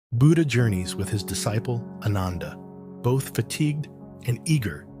Buddha journeys with his disciple Ananda, both fatigued and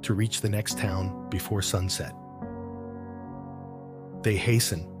eager to reach the next town before sunset. They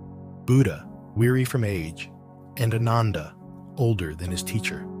hasten, Buddha, weary from age, and Ananda, older than his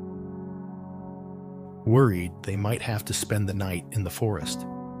teacher. Worried they might have to spend the night in the forest,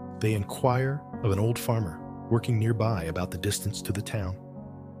 they inquire of an old farmer working nearby about the distance to the town.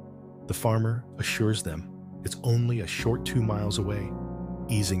 The farmer assures them it's only a short 2 miles away,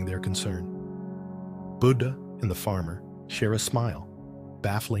 easing their concern. Buddha and the farmer share a smile,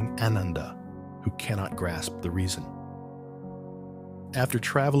 baffling Ananda, who cannot grasp the reason. After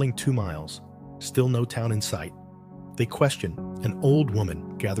traveling 2 miles, still no town in sight, they question an old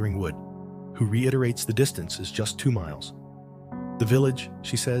woman gathering wood, who reiterates the distance is just 2 miles. The village,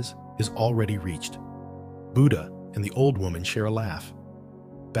 she says, is already reached. Buddha and the old woman share a laugh,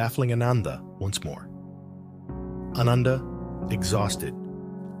 baffling Ananda once more. Ananda, exhausted,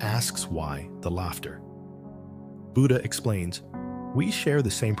 asks why the laughter. Buddha explains, "We share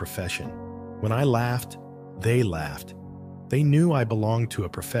the same profession. When I laughed, they laughed. They knew I belonged to a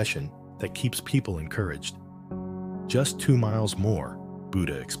profession that keeps people encouraged. Just 2 miles more,"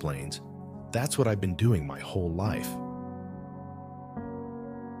 Buddha explains. "That's what I've been doing my whole life."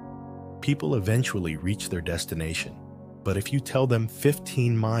 People eventually reach their destination, but if you tell them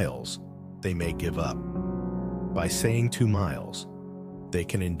 15 miles, they may give up. By saying 2 miles, they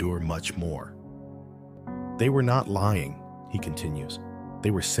can endure much more. They were not lying, he continues.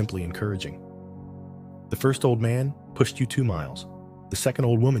 They were simply encouraging. The first old man pushed you 2 miles, the second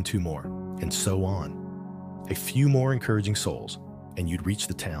old woman 2 more, and so on. A few more encouraging souls, and you'd reach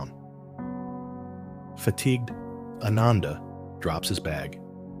the town. Fatigued, Ananda drops his bag.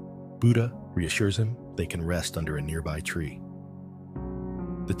 Buddha reassures him they can rest under a nearby tree.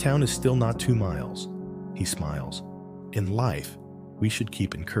 The town is still not 2 miles, he smiles. In life, we should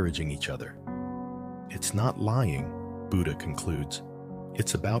keep encouraging each other. It's not lying, Buddha concludes.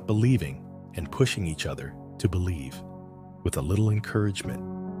 It's about believing and pushing each other to believe. With a little encouragement,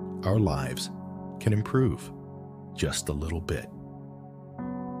 our lives can improve just a little bit.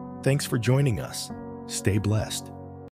 Thanks for joining us. Stay blessed.